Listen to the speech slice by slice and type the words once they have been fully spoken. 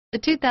The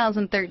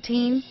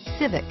 2013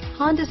 Civic,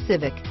 Honda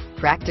Civic.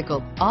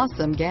 Practical,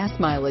 awesome gas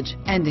mileage,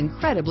 and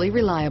incredibly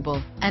reliable,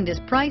 and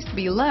is priced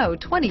below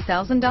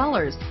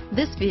 $20,000.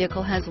 This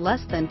vehicle has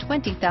less than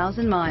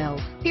 20,000 miles.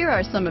 Here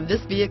are some of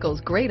this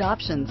vehicle's great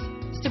options: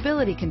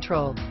 stability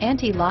control,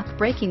 anti-lock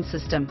braking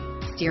system,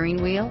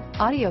 steering wheel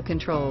audio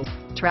controls,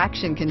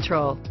 traction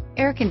control,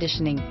 air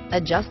conditioning,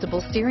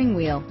 adjustable steering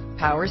wheel,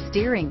 power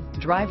steering,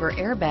 driver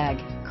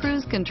airbag,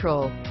 cruise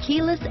control,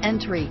 keyless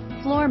entry,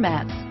 floor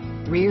mats,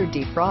 rear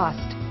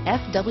defrost,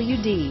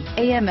 FWD,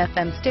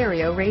 AM/FM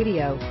stereo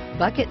radio,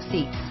 bucket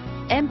seats,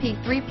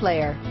 MP3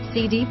 player,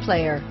 CD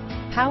player,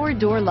 power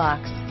door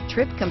locks,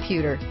 trip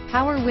computer,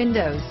 power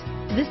windows.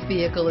 This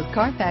vehicle is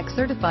Carfax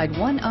certified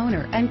one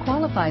owner and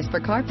qualifies for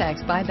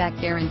Carfax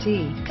buyback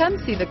guarantee. Come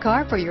see the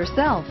car for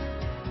yourself.